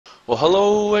Well,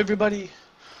 hello everybody.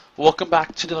 Welcome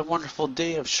back to another wonderful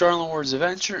day of Sharlenwar's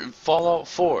adventure in Fallout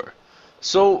 4.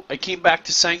 So, I came back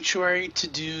to Sanctuary to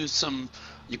do some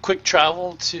quick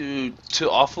travel to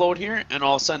offload here, and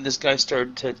all of a sudden this guy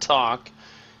started to talk,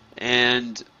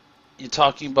 and you're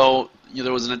talking about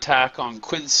there was an attack on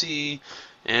Quincy,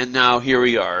 and now here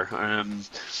we are.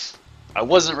 I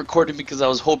wasn't recording because I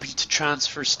was hoping to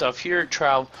transfer stuff here,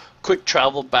 quick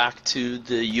travel back to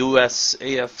the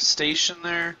USAF station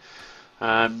there.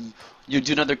 You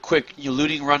do another quick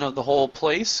looting run of the whole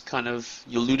place,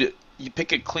 you loot it, you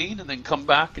pick it clean, and then come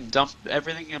back and dump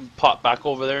everything and pop back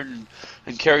over there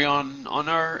and carry on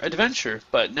our adventure.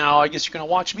 But now I guess you're going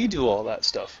to watch me do all that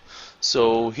stuff.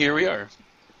 So here we are.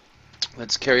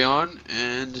 Let's carry on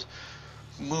and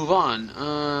move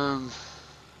on.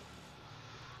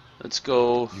 Let's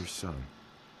go. Your son.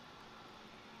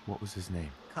 What was his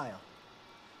name? Kyle.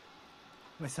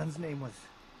 My son's name was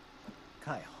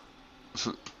Kyle.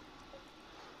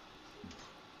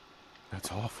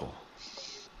 That's awful.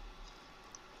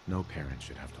 No parent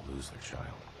should have to lose their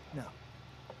child. No,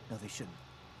 they shouldn't.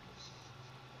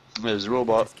 There's a I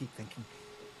robot. just keep thinking,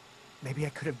 maybe I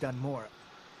could have done more.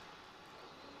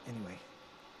 Anyway,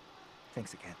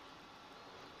 thanks again.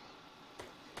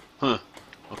 Huh.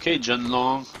 Okay, Jun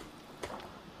Long.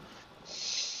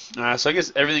 So I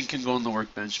guess everything can go on the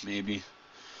workbench, maybe.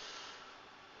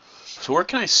 So where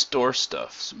can I store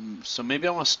stuff? So maybe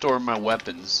I want to store my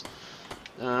weapons.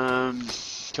 Can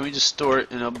we just store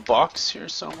it in a box here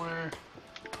somewhere?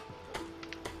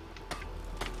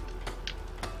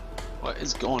 What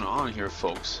is going on here,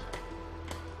 folks?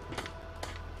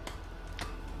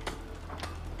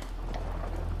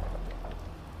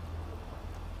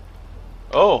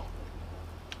 Oh!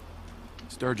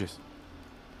 Sturgis.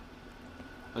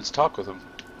 Let's talk with him.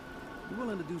 You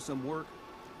willing to do some work?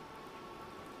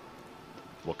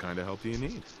 What kind of help do you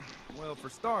need? Well, for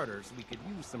starters, we could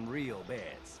use some real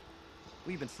beds.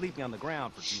 We've been sleeping on the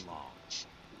ground for too long.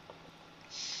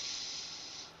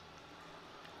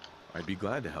 I'd be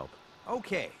glad to help.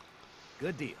 Okay,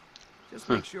 good deal. Just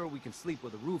make sure we can sleep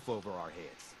with a roof over our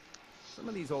heads. Some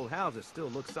of these old houses still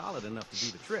look solid enough to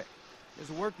do the trick.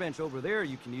 There's a workbench over there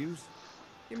you can use.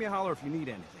 Give me a holler if you need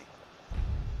anything.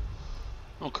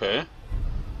 Okay.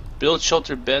 Build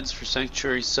sheltered beds for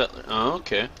sanctuary settlers. Oh,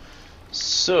 okay.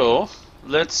 So,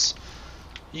 let's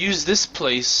use this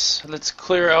place. Let's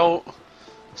clear out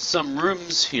some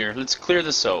rooms here. Let's clear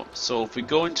this out. So if we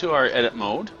go into our edit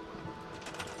mode,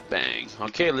 bang.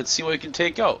 Okay, let's see what we can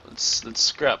take out. Let's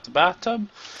scrap the bathtub.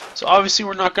 So obviously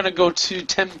we're not going to go to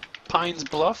 10 Pines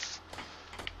Bluff.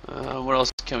 What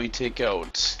else can we take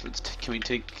out? Can we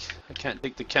take? I can't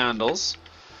take the candles.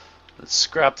 Let's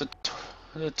scrap the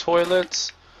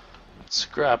toilets. Let's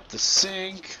scrap the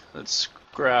sink. Let's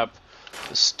scrap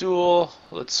the stool.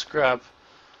 Let's scrap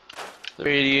the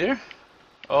radiator.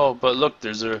 Oh, but look,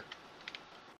 there's a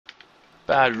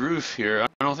bad roof here.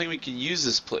 I don't think we can use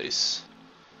this place.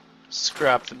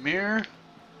 Scrap the mirror.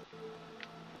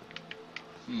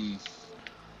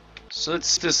 So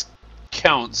this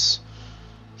counts.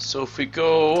 So if we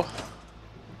go...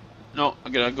 No,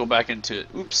 I'm gonna go back into it.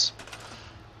 Oops.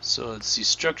 So let's see,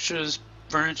 structures,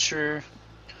 furniture,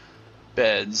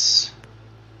 beds.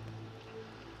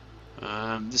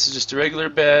 This is just a regular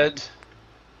bed.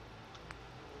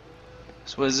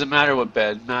 So what does it matter what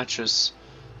bed? Mattress,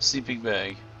 sleeping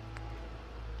bag.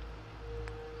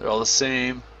 They're all the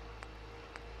same.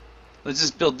 Let's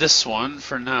just build this one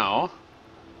for now.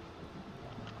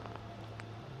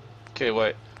 Okay,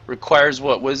 what? Requires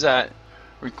what? What is that?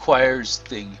 Requires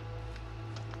thing.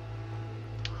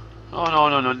 Oh,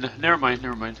 no. Never mind.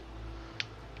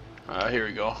 Here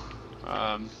we go.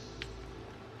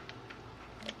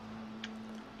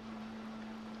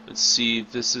 Let's see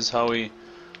if this is how we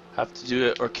have to do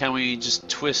it, or can we just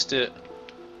twist it?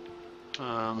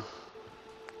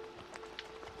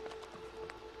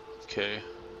 Okay.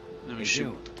 Let me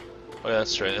shoot. Oh, yeah,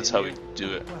 that's right. That's how we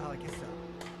do it. Well, I guess so.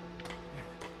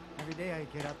 Every day I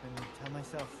get up and tell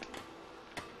myself,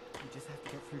 we just have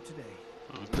to get through today.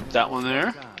 I'll put that one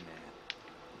there.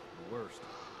 The worst.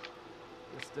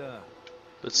 Just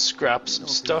Let's scrap some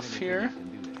stuff here.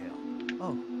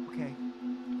 Oh, okay.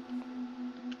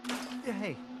 Yeah,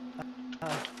 hey.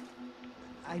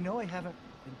 I know I haven't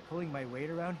been pulling my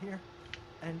weight around here,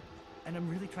 and I'm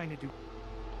really trying to do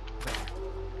better.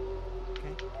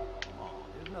 Okay? Come on,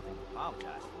 there's nothing to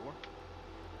apologize for.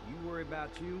 You worry about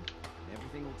you, and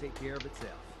everything will take care of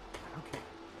itself. Okay.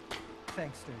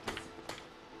 Thanks, Sturgis.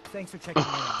 Thanks for checking in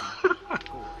on me. Of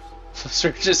course.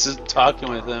 Sturgis is talking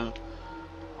with him.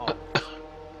 Always.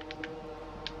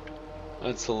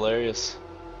 That's hilarious.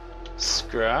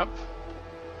 Scrap.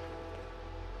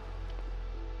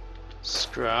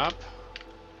 Scrap.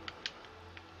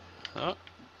 Oh,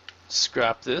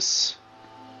 scrap this.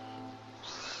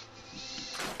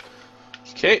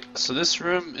 Okay, so this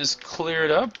room is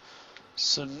cleared up.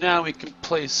 So now we can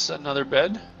place another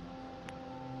bed.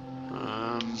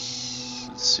 Let's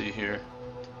see here.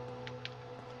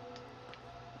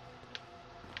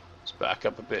 Let's back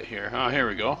up a bit here. Oh, here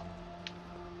we go.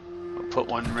 I'll put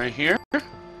one right here.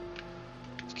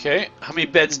 Okay, how many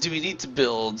beds do we need to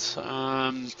build?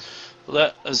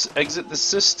 Let us exit the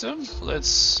system.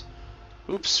 Let's,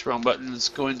 oops, wrong button. Let's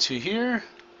go into here.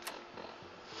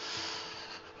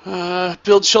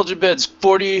 Build shelter beds,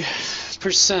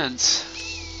 40%.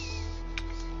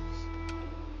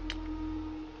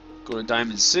 Go to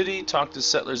Diamond City, talk to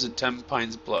settlers at 10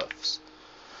 Pines Bluffs.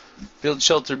 Build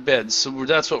shelter beds, so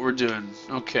that's what we're doing.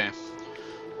 Okay.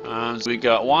 So we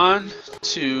got 1,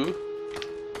 2.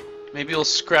 Maybe we'll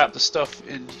scrap the stuff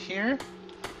in here.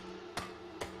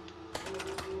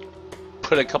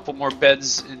 Put a couple more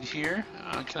beds in here.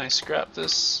 Can I scrap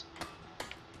this?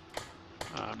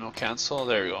 No, cancel.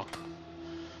 There we go.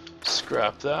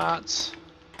 Scrap that.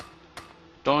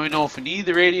 Don't even know if we need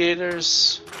the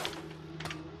radiators.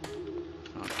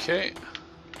 Okay.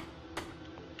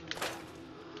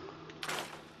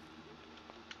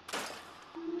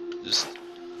 Just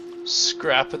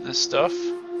scrapping this stuff.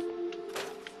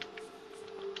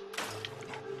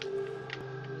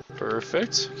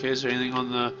 Perfect. Okay, is there anything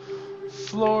on the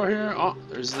floor here? Oh,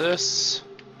 there's this.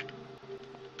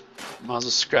 Might as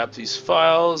well scrap these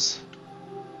files.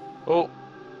 Oh,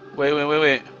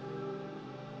 wait.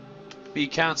 Be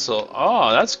cancel.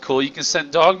 Oh, that's cool. You can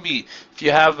send dog meat. If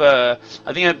you have a,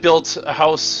 I think I built a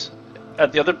house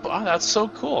at the other. Oh, that's so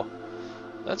cool.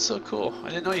 That's so cool. I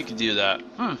didn't know you could do that.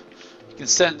 You can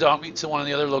send dog meat to one of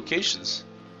the other locations.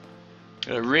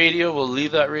 Got a radio. We'll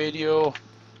leave that radio.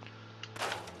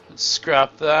 Let's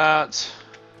scrap that.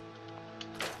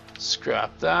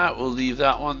 Scrap that. We'll leave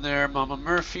that one there. Mama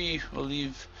Murphy. We'll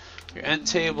leave your end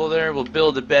table there. We'll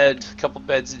build a bed. A couple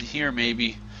beds in here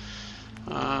maybe.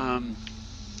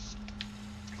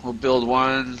 We'll build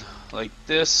one like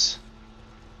this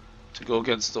to go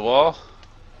against the wall.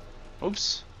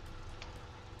 Oops.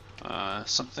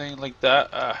 Something like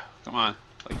that. Come on.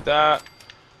 Like that.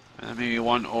 And then maybe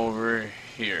one over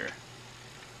here.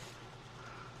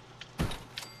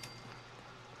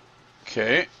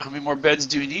 Okay. How many more beds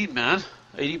do we need, man?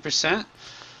 80%?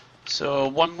 So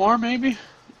one more maybe?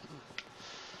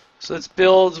 So let's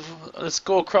build. Let's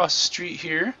go across the street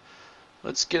here.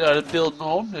 Let's get out of build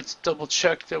mode. Let's double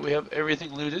check that we have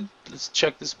everything looted. Let's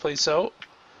check this place out.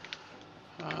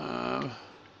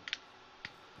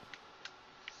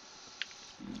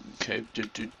 Okay,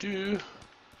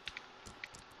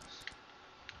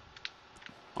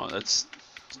 Oh, that's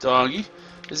doggy.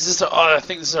 Is this? Oh, I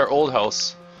think this is our old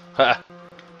house. Ha!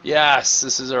 Yes,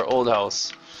 this is our old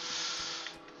house.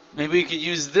 Maybe we could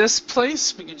use this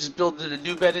place. We can just build a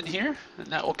new bed in here, and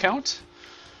that will count.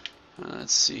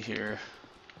 Let's see here.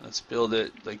 Let's build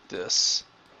it like this.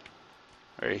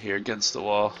 Right here against the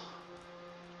wall.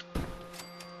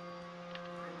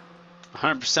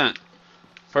 100%.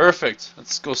 Perfect.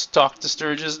 Let's go talk to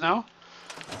Sturgis now.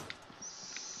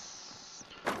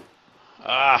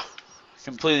 Ah,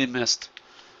 completely missed.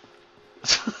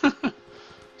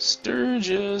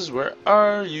 Sturgis, where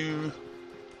are you?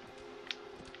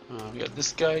 We got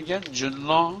this guy again,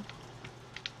 Junlong.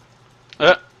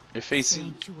 You're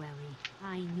facing. Sanctuary.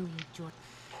 I knew you'd join.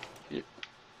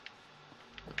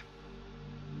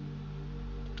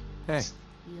 Hey,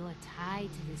 You're tied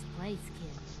to this place,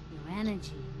 kid. Your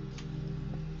energy.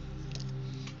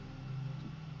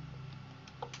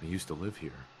 I used to live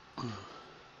here. A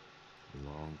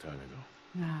long time ago.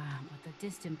 But the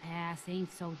distant past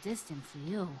ain't so distant for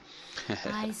you.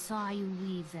 I saw you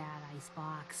leave that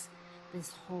icebox.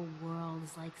 This whole world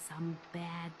is like some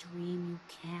bad dream you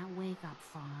can't wake up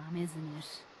from, isn't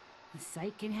it? The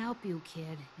sight can help you,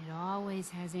 kid. It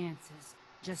always has answers.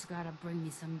 Just gotta bring me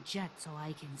some jet so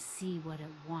I can see what it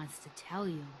wants to tell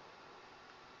you.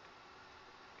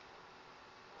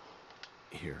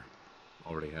 Here,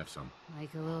 already have some.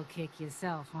 Like a little kick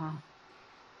yourself, huh?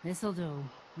 This'll do.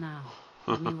 Now,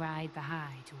 let me ride the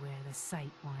high to where the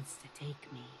sight wants to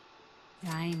take me.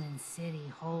 Diamond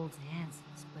City holds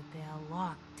answers, but they're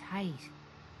locked tight.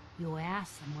 You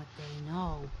ask them what they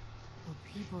know, but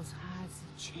people's hearts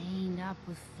are chained up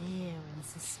with fear and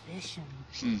suspicion.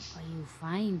 But you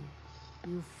find it.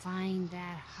 You find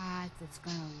that heart that's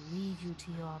gonna lead you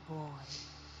to your boy.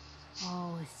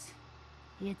 Oh,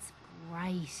 it's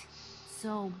bright.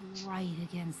 So bright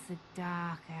against the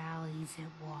dark alleys it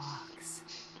walks.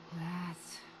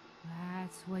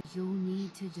 That's what you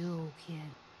need to do,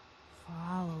 kid.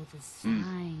 follow the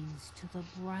signs to the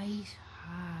bright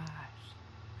heart.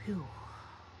 Phew.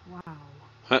 Wow.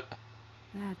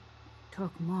 That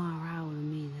took more out of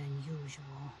me than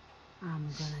usual. I'm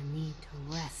gonna need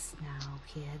to rest now,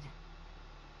 kid.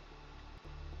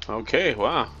 Okay,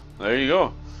 wow. There you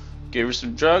go. Gave her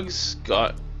some drugs,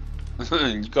 got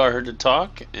her to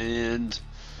talk, and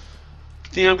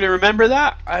think I'm gonna remember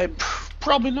that?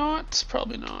 Probably not.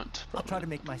 Probably not. I'll try to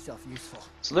make myself useful.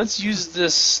 So let's use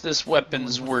this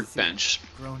weapons No one wants to see workbench.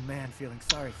 a grown man feeling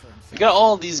sorry for himself. We got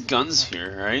all these guns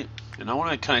here, right? And I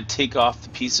want to kind of take off the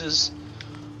pieces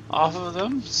off of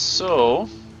them. So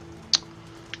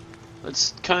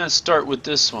let's kind of start with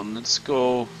this one. Let's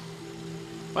go.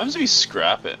 Why don't we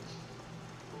scrap it?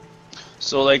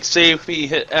 So like, say if we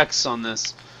hit X on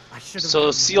this.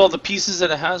 So see all the pieces that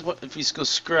it has. What if we go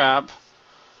scrap?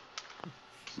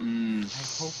 I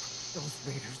hope those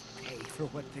raiders pay for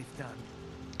what they've done.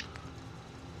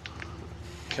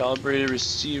 Calibrated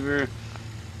receiver.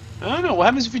 I don't know. What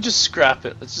happens if we just scrap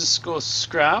it? Let's just go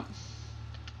scrap.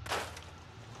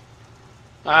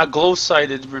 Glow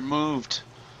sighted removed.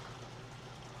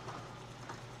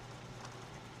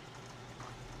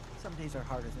 Some days are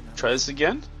harder than others. Try this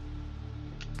again.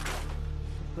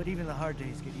 But even the hard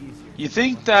days get easier. You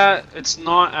think that it's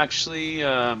not actually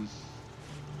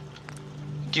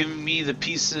giving me the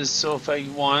pieces? So if I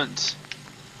want,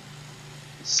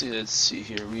 let's see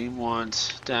here. We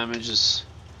want damages.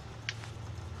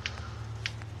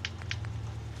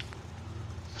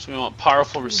 So we want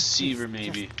powerful receiver,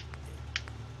 maybe.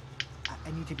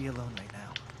 I need to be alone right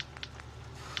now.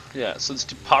 Yeah. So let's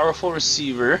do powerful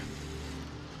receiver.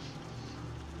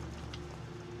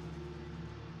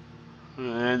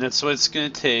 And that's what it's gonna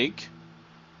take.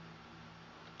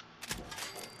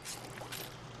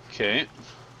 Okay.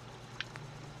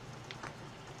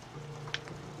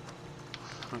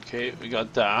 Okay, we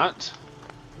got that.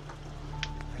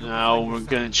 Now we're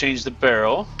gonna change the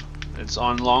barrel. It's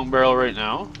on long barrel right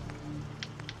now.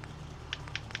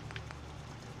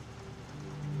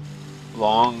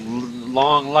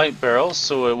 Long light barrel.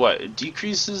 So what? It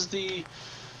decreases the.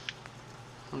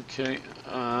 Okay.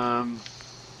 I'm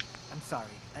sorry.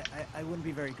 I wouldn't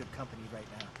be very good company right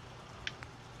now.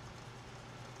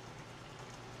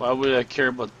 Why would I care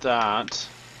about that?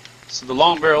 So the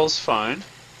long barrel is fine.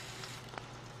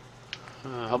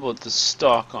 How about the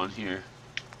stock on here?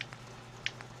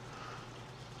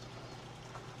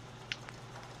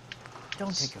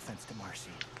 Don't take offense to Marcy.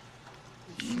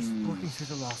 She's working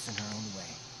through the loss in her own way.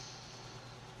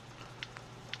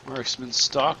 Marksman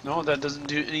stock. No, that doesn't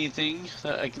do anything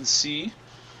that I can see.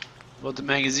 About the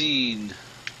magazine.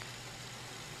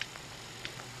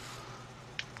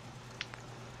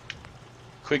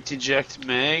 Quick eject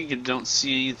mag. I don't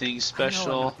see anything I know I'm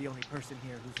special. not the only person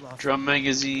here who's lost Drum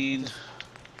magazine.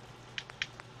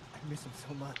 I miss him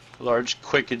so much. Large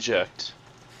quick eject.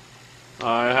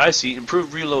 I see.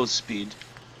 Improved reload speed.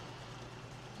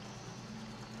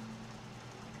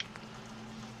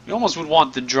 You almost would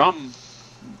want the drum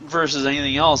versus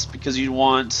anything else because you'd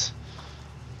want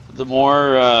the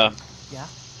more. Yeah?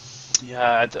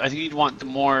 Yeah, I think you'd want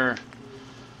the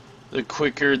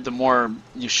quicker, the more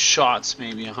shots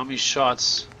maybe. How many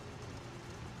shots?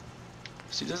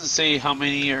 So it doesn't say how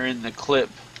many are in the clip.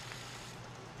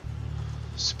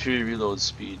 Superior reload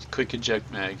speed, quick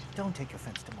eject mag. Don't take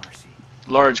offense to Marcy.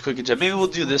 Large quick eject. Maybe we'll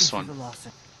do this Working one. through the loss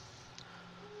in-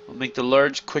 We'll make the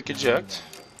large quick eject.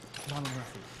 Mama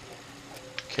Murphy.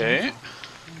 Okay. I know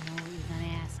what you're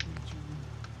gonna ask me, June.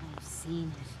 I've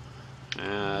seen it.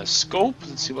 Scope.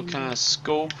 Let's see what kind of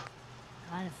scope.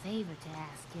 Got a favor to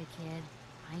ask you, kid.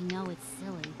 I know it's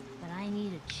silly, but I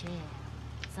need a chair.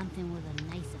 Something with a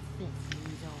nicer fit for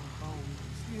these old bones.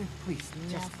 Yeah, please, Do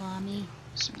just that for me?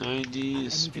 C90,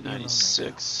 this need to would be be alone right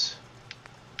 96.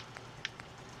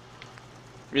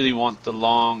 Really want the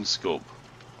long scope.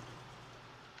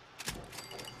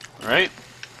 Alright.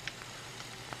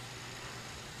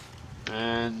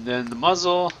 And then the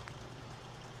muzzle.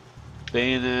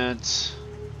 Bayonet.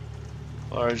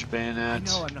 Large I bayonet.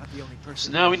 know I'm not the only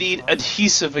person. So now we who's need lost.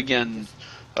 adhesive again,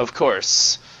 of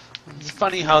course. It's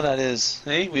funny how that is.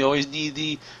 Hey, we always need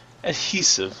the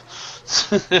adhesive.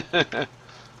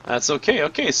 That's okay.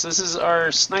 Okay, so this is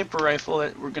our sniper rifle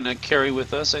that we're gonna carry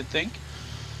with us, I think.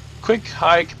 Quick,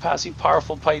 high capacity,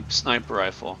 powerful pipe sniper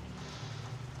rifle.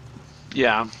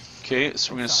 Yeah. Okay,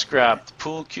 so we're gonna scrap the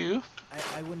pool cue.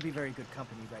 I wouldn't be very good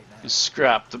company right now.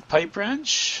 Scrap the pipe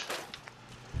wrench.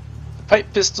 The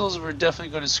pipe pistols we're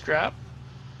definitely going to scrap.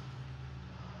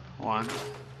 1,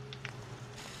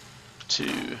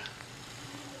 2.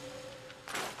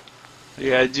 You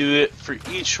gotta do it for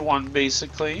each one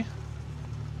basically.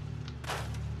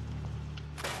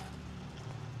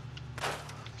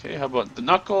 Okay, how about the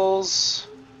knuckles?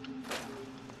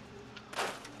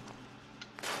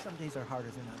 Some days are harder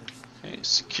than others. Okay,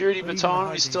 security But even the baton hard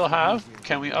we days still get have. easier.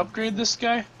 Can we upgrade this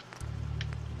guy?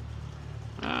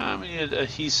 We need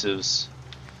adhesives.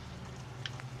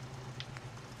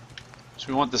 So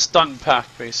we want the stun pack,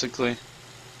 basically.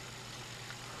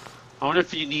 I wonder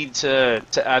if you need to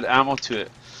add ammo to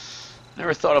it.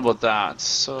 Never thought about that. I'll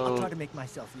So try to make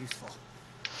myself useful.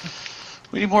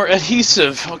 we need more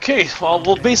adhesive. Okay, well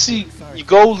we'll basically you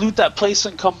go loot that place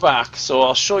and come back. So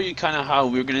I'll show you kind of how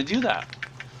we're gonna do that.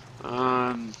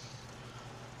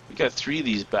 We got 3 of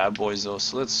these bad boys though,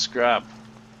 so let's scrap.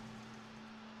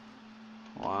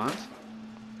 1,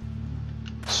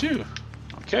 2.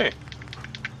 Okay.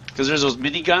 Because there's those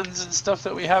miniguns and stuff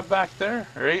that we have back there,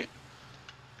 right?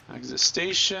 Exit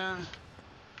station.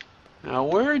 Now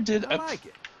where did I like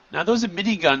it. Now there's a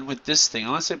minigun with this thing,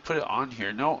 unless I put it on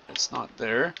here. No, it's not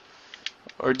there.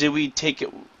 Or did we take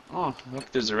it? Oh,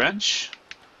 look, there's a wrench.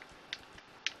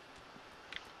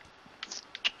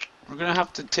 We're gonna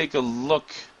have to take a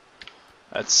look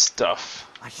at stuff.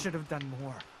 I should have done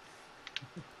more.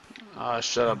 Ah,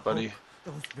 shut up, buddy.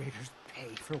 Those raiders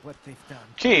pay for what they've done.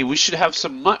 Okay, we should have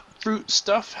some nut fruit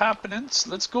stuff happening. So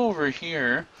let's go over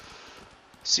here.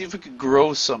 See if we could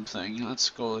grow something. Let's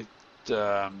go like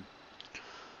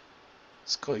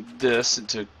this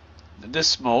into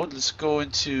this mode. Let's go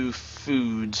into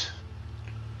food,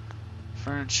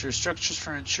 furniture, structures,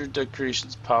 furniture,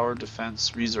 decorations, power,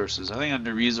 defense, resources. I think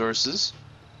under resources,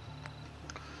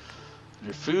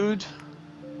 under food.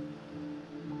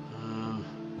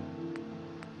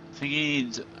 I think you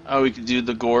need. Oh, we can do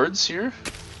the gourds here.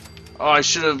 Oh, I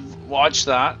should have watched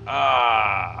that.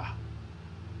 Ah.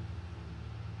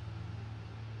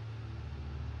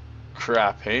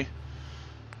 Crap, hey.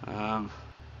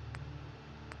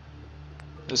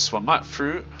 This one, not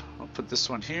fruit. I'll put this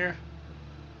one here.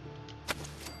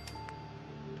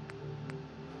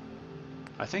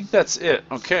 I think that's it.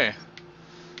 Okay.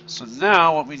 So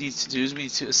now what we need to do is we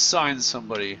need to assign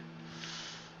somebody.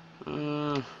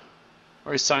 Or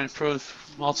assign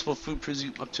multiple food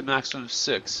producing up to maximum of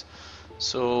 6.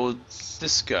 So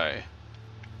this guy.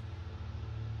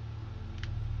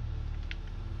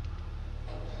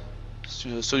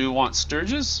 So you want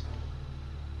Sturgis?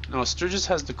 No, Sturgis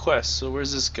has the quest. So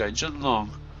where's this guy? Junlong.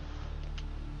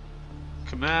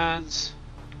 Commands.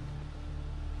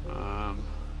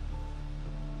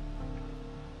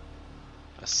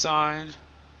 Assign.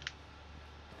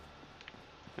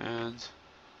 And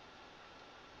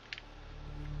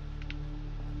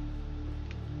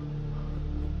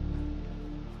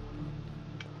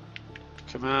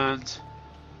command.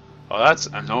 Oh, that's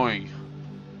annoying.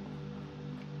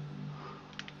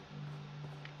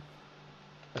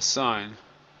 Assign.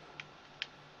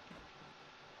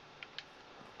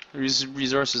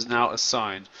 Resource is now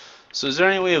assigned. So is there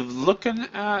any way of looking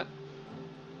at?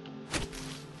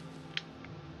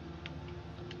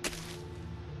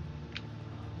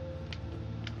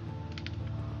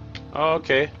 Oh,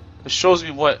 okay. It shows me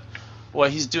what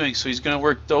he's doing. So he's going to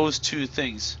work those 2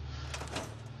 things.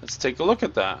 Let's take a look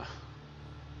at that.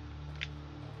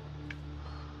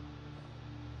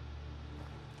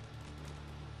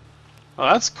 Oh,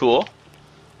 that's cool.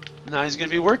 Now he's going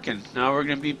to be working. Now we're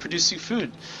going to be producing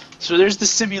food. So there's the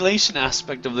simulation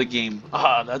aspect of the game.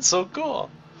 Ah, that's so cool.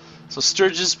 So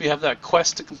Sturgis, we have that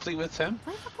quest to complete with him.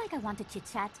 Do I look like I want to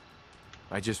chit-chat?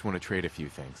 I just want to trade a few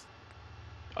things.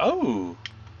 Oh.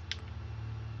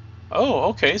 Oh,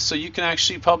 okay. So you can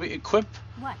actually probably equip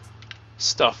What?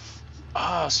 stuff.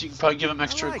 Ah, so you can probably give him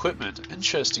extra like it. equipment.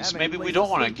 Interesting. So Having maybe a we place don't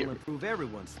want to sleep get will improve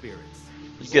everyone's spirits.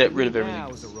 get rid of Now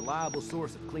everything. is a reliable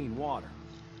source of clean water.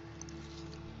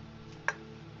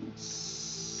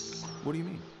 What do you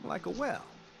mean? Like a well.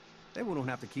 Then we don't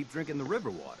have to keep drinking the river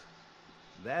water.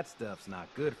 That stuff's not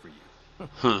good for you.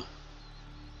 Huh.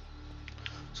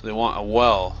 So they want a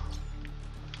well.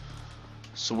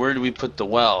 So where do we put the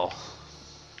well?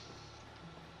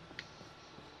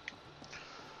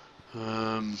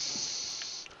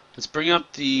 Let's bring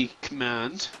up the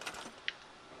command.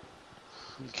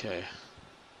 Okay.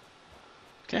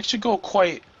 Can actually go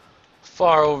quite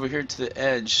far over here to the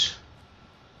edge.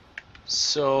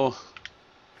 So,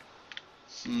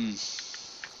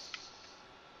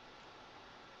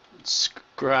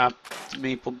 scrap the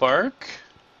maple bark.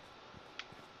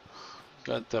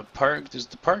 Got the park. There's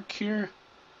the park here.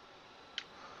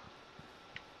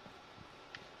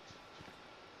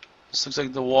 This looks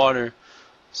like the water.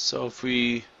 So if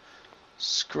we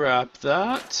scrap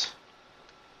that,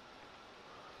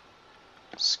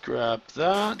 scrap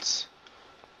that,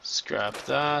 scrap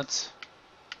that.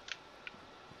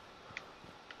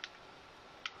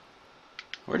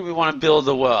 Where do we want to build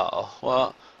a well?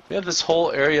 Well, we have this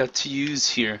whole area to use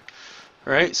here,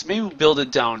 right? So maybe we'll build it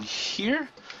down here.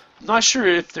 I'm not sure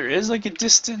if there is like a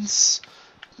distance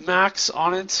max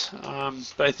on it,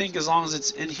 but I think as long as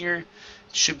it's in here, it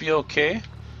should be okay.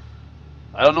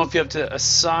 I don't know if you have to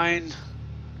assign.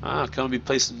 Can only be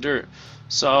placed in dirt.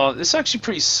 So this is actually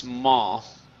pretty small.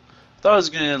 I thought it was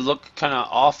going to look kind of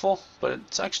awful, but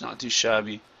it's actually not too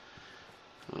shabby.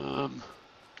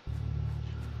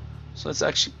 So let's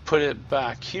actually put it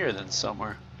back here then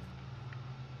somewhere.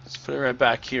 Let's put it right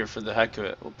back here for the heck of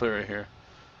it. We'll put it right here.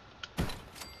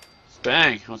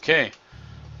 Bang. Okay.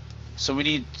 So we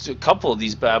need a couple of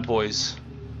these bad boys.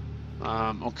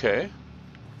 Okay.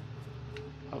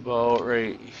 How about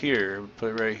right here? We'll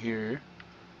put it right here.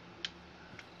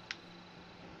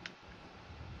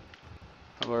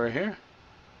 How about right here?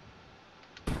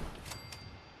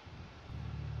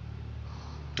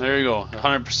 There you go.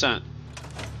 100%.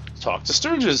 Talk to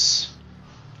Sturgis.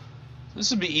 This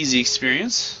would be easy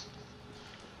experience.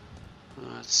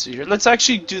 Let's see here. Let's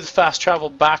actually do the fast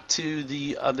travel back to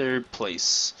the other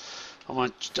place. I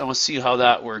want to see how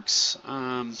that works.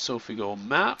 So if we go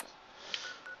map,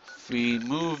 if we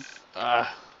move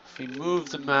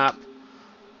the map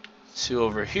to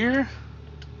over here,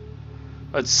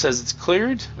 it says it's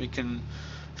cleared. We can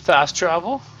fast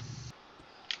travel.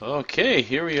 Okay,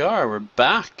 here we are. We're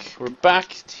back. We're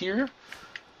back here,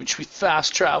 which we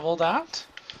fast traveled at.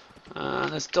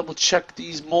 Let's double check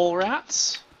these mole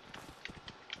rats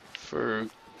for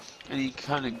any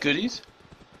kind of goodies.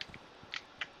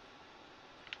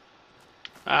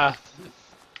 Oh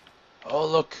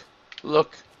look.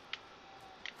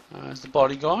 Is the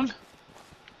body gone?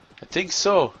 I think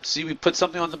so. See, we put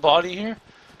something on the body here.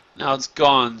 Now it's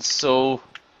gone. So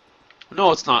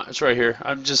no, it's not. It's right here.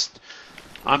 I'm just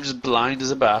blind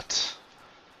as a bat.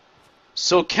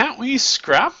 So can't we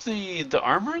scrap the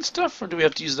armor and stuff, or do we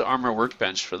have to use the armor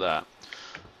workbench for that?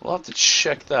 We'll have to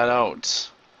check that out.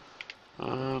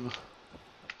 Is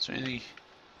there anything?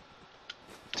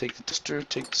 Take the twister,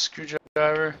 take the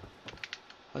screwdriver.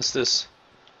 What's this?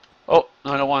 Oh,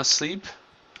 no, I don't want to sleep,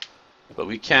 but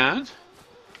we can.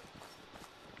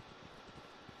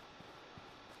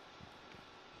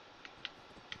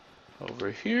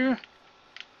 Over here.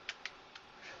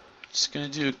 Just gonna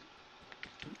do.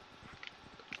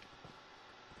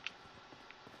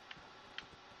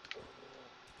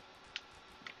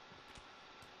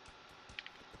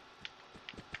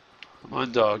 Come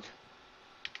on, dog.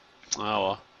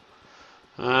 Oh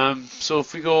well. So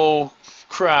if we go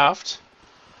craft,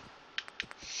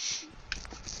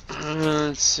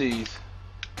 let's see.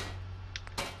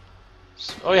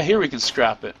 Oh yeah, here we can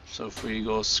scrap it. So if we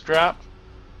go scrap,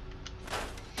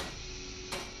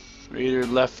 Raider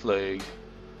left leg.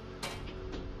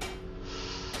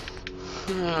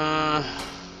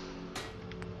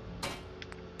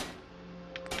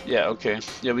 Yeah, okay.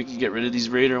 Yeah, we can get rid of these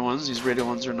Raider ones. These Raider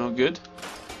ones are no good.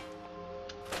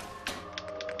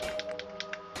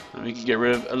 And we can get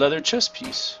rid of a leather chest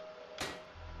piece.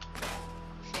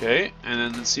 Okay, and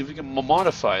then let's see if we can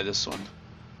modify this one.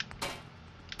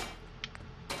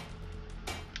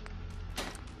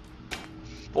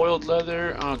 Boiled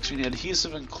leather. Oh, because we need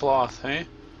adhesive and cloth, hey?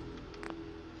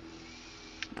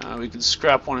 We can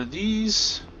scrap one of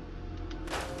these.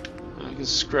 I can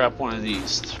scrap one of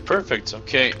these. Perfect,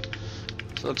 okay.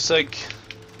 So looks like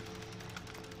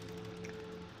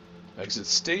exit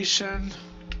station.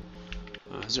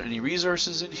 Is there any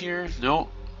resources in here? No.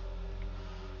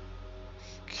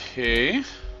 Okay.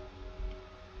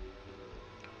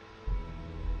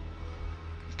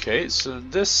 Okay, so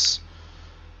this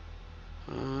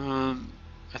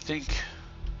I think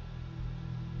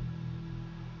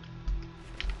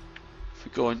if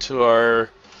we go into our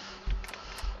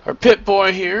pit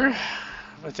boy here,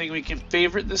 I think we can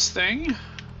favorite this thing.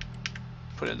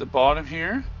 Put it at the bottom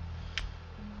here.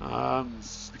 We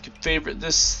can favorite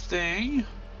this thing.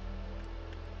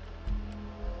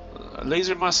 A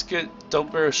laser musket,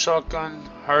 double barrel shotgun,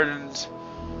 hardened.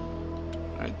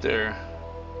 Right there.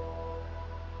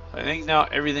 I think now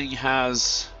everything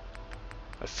has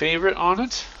a favorite on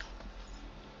it.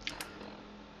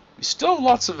 We still have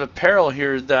lots of apparel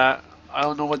here that I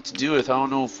don't know what to do with. I don't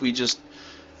know if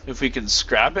we can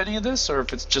scrap any of this or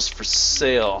if it's just for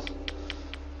sale.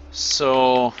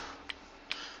 So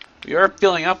we are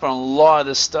filling up on a lot of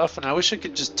this stuff, and I wish I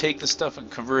could just take the stuff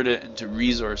and convert it into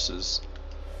resources.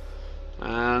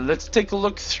 Let's take a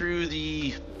look through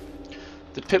the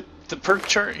perk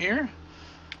chart here,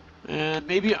 and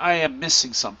maybe I am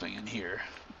missing something in here.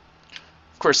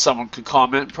 Of course, someone could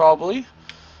comment probably.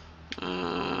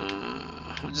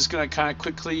 I'm just gonna kind of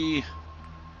quickly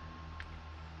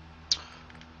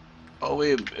Oh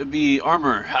wait, it'd be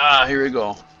armor. Ah, here we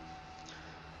go.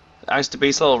 Axe to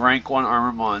base level rank 1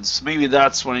 armor mods. So maybe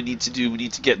that's what I need to do. We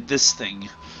need to get this thing.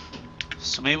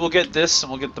 So maybe we'll get this and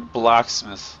we'll get the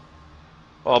blacksmith.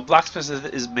 Well,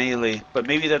 blacksmith is melee, but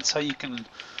maybe that's how you can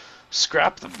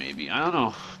scrap them, maybe. I don't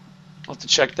know. I'll have to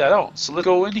check that out. So let's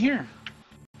go in here.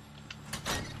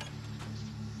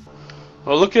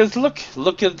 Well, look at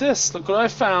this. Look what I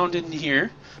found in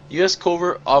here. U.S.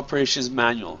 Covert Operations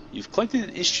Manual. You've collected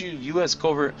and issued U.S.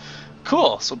 Covert.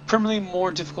 Cool. So permanently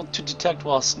more difficult to detect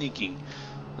while sneaking.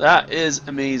 That is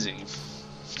amazing.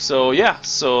 So yeah.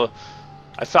 So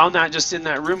I found that just in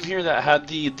that room here that had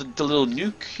the little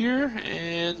nuke here,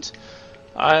 and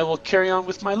I will carry on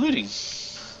with my looting.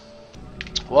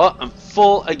 Well, I'm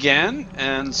full again,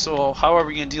 and so how are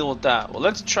we going to deal with that? Well,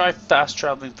 let's try fast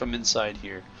traveling from inside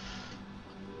here.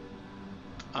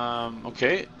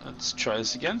 Okay, let's try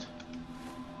this again.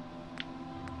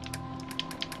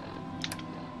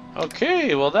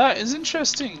 Okay, well that is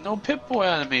interesting. No Pip-Boy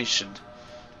animation.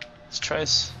 Let's try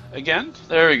this again.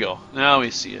 There we go. Now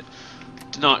we see it.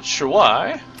 Not sure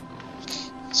why.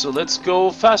 So let's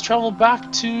go fast travel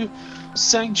back to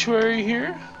Sanctuary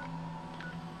here.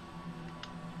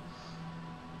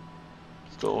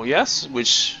 Go yes,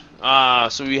 which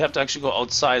so we have to actually go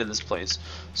outside of this place.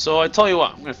 So I tell you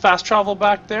what, I'm gonna fast travel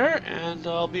back there, and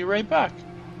I'll be right back.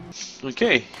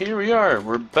 Okay, here we are.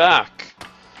 We're back.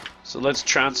 So let's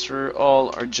transfer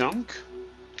all our junk.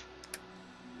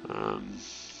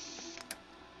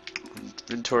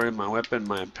 Inventory, my weapon,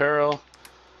 my apparel,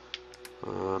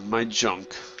 my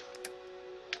junk.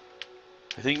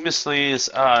 I think miscellaneous.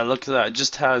 Look at that. It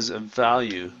just has a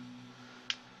value.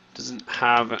 Doesn't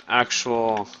have an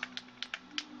actual.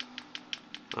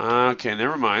 Okay,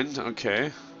 never mind.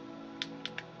 Okay,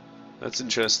 that's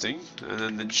interesting. And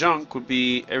then the junk would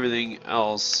be everything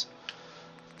else.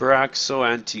 Braxo,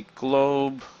 antique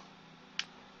globe.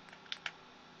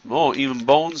 Oh, even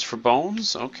bones for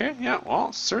bones. Okay, yeah.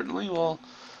 Well, certainly we'll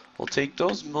take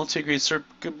those. Military grade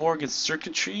circuit board gets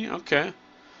circuitry. Okay.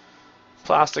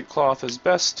 Plastic cloth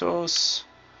asbestos.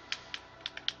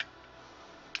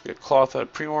 Get cloth out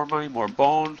of pre-war money, more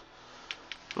bone.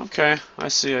 Okay, I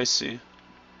see.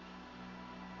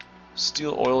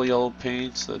 Steel, oil, yellow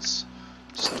paint. Let's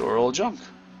store all junk.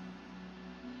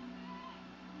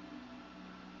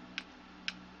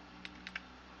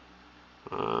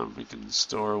 We can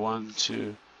store 1,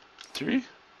 2, 3.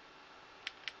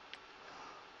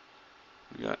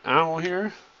 We got ammo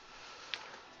here.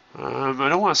 I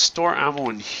don't want to store ammo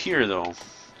in here though.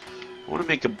 I want to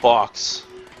make a box.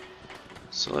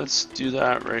 So let's do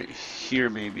that right here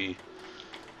maybe.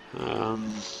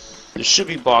 There should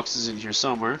be boxes in here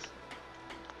somewhere.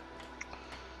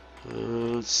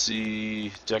 Let's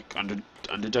see,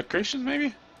 under decorations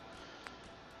maybe.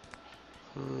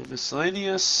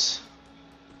 Miscellaneous.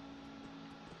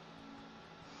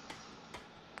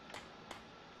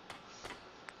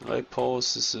 Light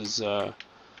post. This is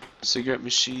cigarette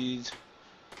machine,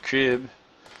 crib.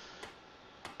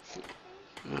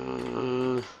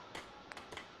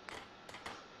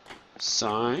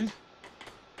 Sign.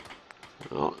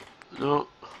 No.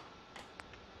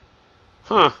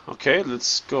 Huh, okay,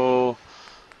 let's go.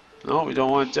 No, we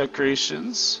don't want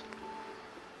decorations.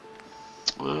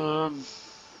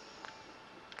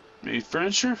 Maybe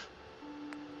furniture?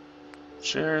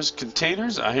 Chairs,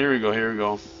 containers? Here we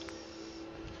go.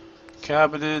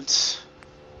 Cabinet.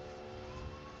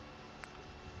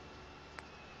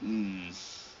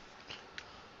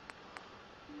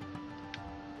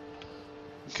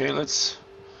 Okay, let's.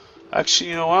 Actually,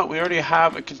 you know what? We already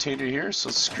have a container here, so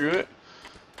screw it.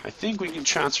 I think we can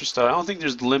transfer stuff. I don't think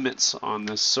there's limits on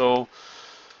this. So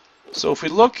if we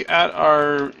look at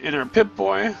our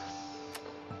Pip-Boy,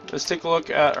 let's take a look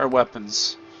at our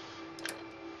weapons.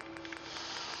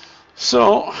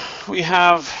 So we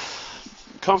have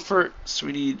comfort. So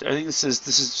we need. I think this is.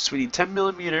 So we need 10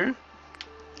 millimeter.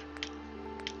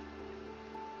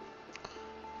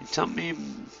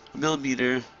 10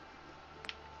 millimeter.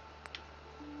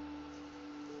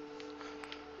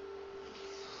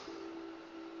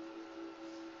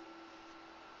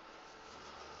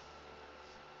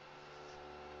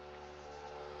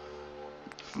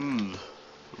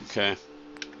 Okay.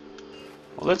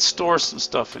 Well, let's store some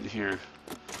stuff in here.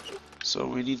 So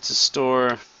we need to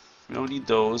store. We don't need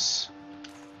those.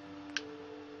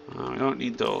 We don't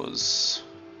need those.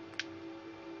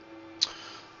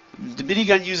 The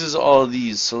minigun uses all of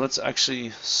these, so let's actually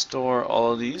store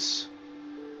all of these.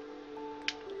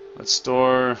 Let's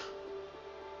store.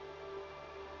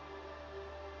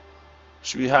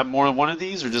 Should we have more than one of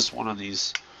these or just one of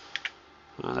these?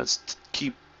 Let's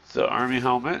keep the army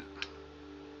helmet.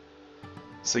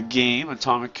 It's a game,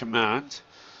 Atomic Command.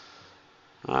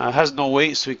 It has no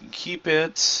weight, so we can keep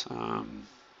it.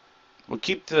 We'll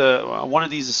keep the one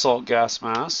of these assault gas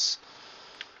masks.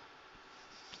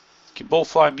 Okay,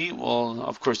 bowfly meat, we'll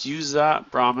of course use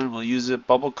that. Brahmin, we'll use it.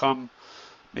 Bubblegum,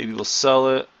 maybe we'll sell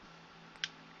it.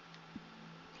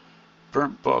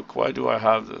 Burnt book, why do I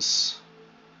have this?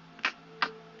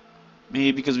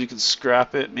 Maybe because we can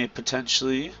scrap it, maybe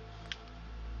potentially.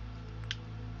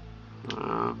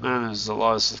 Man, there's a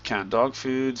lot of canned dog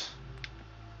food.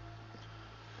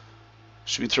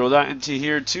 Should we throw that into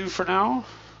here too for now?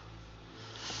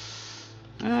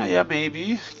 Yeah,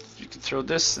 maybe. You can throw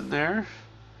this in there.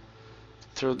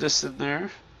 Throw this in there.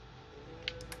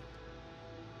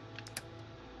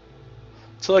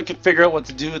 Until I can figure out what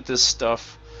to do with this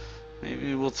stuff.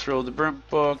 Maybe we'll throw the burnt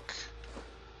book.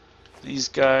 These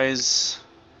guys.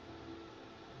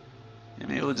 And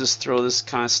maybe we'll just throw this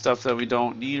kind of stuff that we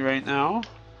don't need right now.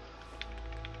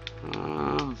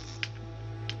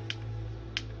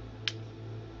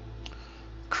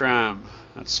 Cram.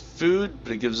 That's food,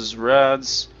 but it gives us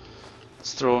rads.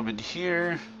 Let's throw them in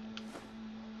here.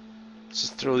 Let's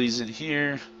just throw these in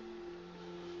here.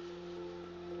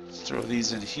 Let's throw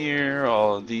these in here.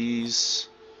 All of these.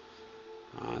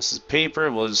 This is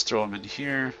paper. We'll just throw them in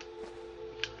here.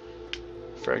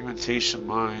 Fragmentation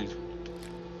mine.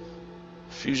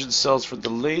 Fusion cells for the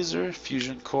laser.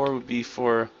 Fusion core would be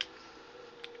for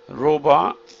the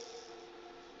robot.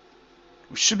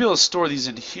 We should be able to store these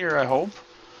in here, I hope.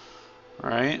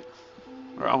 Alright.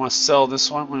 Or I'm going to sell this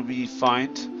one when we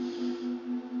find.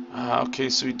 Okay,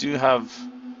 so we do have.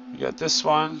 We got this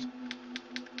one.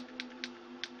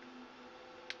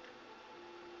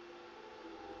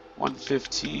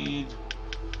 $115.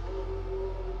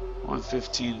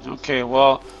 $115. Okay,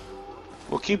 well,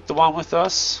 we'll keep the one with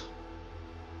us.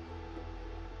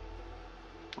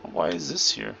 Why is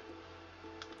this here?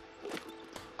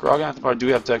 Grog at the bar. Do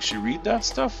we have to actually read that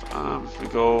stuff? If we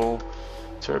go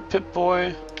to our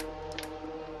Pip-Boy.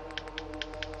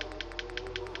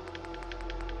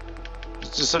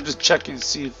 I'm just checking to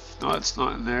see if no, it's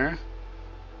not in there.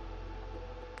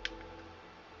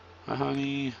 Hi,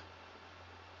 honey.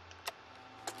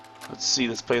 Let's see.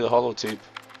 Let's play the holotape.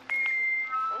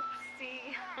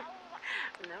 Oopsie.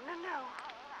 No.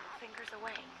 Fingers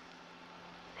away.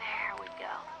 There we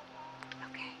go.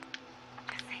 Okay.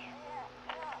 Just say it.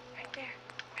 Right there.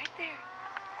 Right there.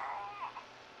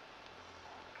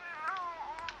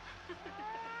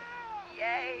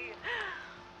 Yay.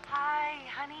 Hi,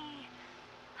 honey.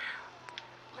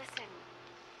 Listen,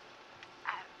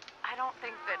 I don't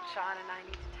think that Sean and I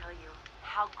need to tell you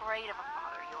how great of a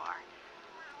father you are.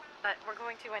 But we're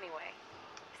going to anyway.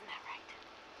 Isn't that right?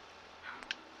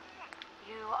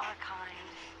 You are kind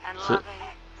and loving.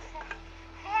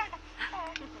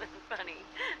 Funny.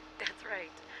 That's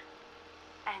right.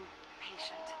 And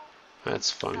patient.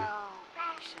 That's funny. So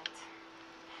patient.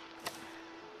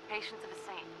 Patience of a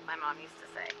saint, my mom used to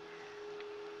say.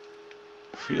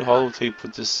 Free holotape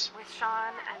with this. With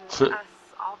Sean and us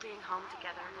all being home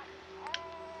together,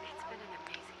 it's been an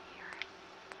amazing year.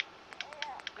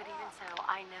 But even so,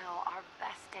 I know our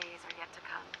best days are yet to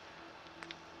come.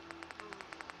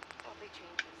 There'll be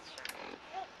changes, sure.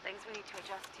 Things we need to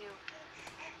adjust to.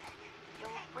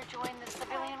 You'll rejoin the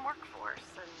civilian workforce,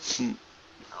 and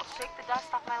I'll shake the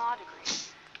dust off my law degree.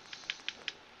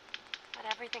 But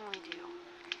everything we do,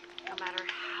 no matter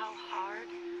how hard,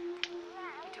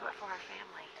 we do it for our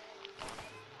family.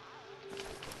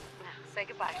 Now, say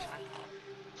goodbye, Sean.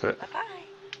 Bye-bye.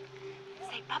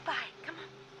 Say bye-bye. Come on.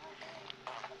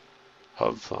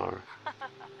 Hub flower.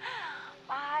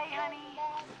 Bye, honey.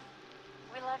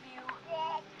 We love you.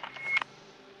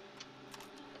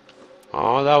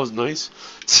 Oh, that was nice.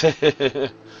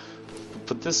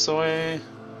 Put this away.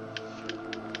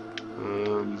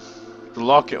 The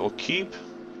locket will keep.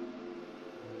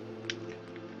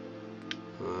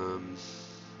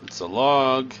 It's a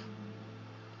log.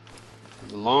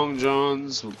 The long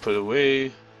johns we'll put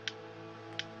away.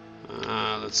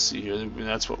 Let's see here.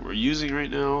 That's what we're using right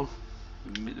now.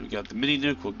 We got the mini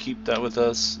nuke. We'll keep that with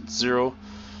us. It's 0.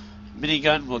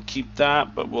 Minigun. We'll keep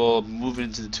that, but we'll move it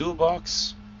into the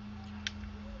toolbox.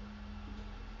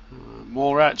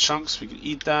 Mole rat chunks. We can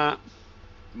eat that.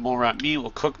 Mole rat meat.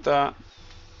 We'll cook that.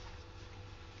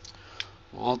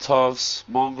 Molotovs.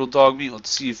 Mongrel dog meat. Let's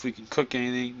see if we can cook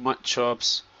anything. Mutt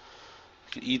chops.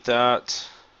 We can eat that.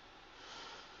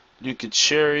 Nuke and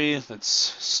cherry. Let's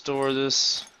store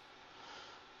this.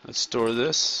 Let's store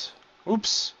this.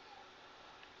 Oops.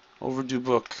 Overdue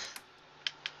book.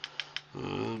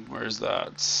 Where's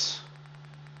that?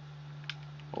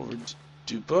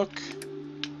 Overdue book.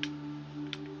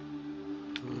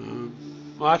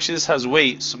 Well, actually, this has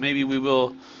weight, so maybe we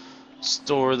will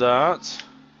store that.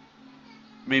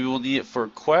 Maybe we'll need it for a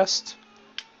quest.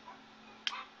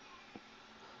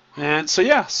 And so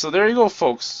yeah, so there you go,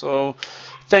 folks. So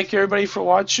thank you everybody for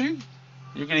watching.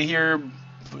 You're gonna hear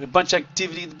a bunch of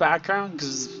activity in the background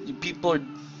because people are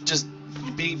just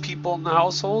being people in the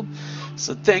household.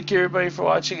 So thank you everybody for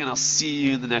watching, and I'll see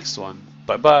you in the next one.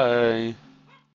 Bye bye.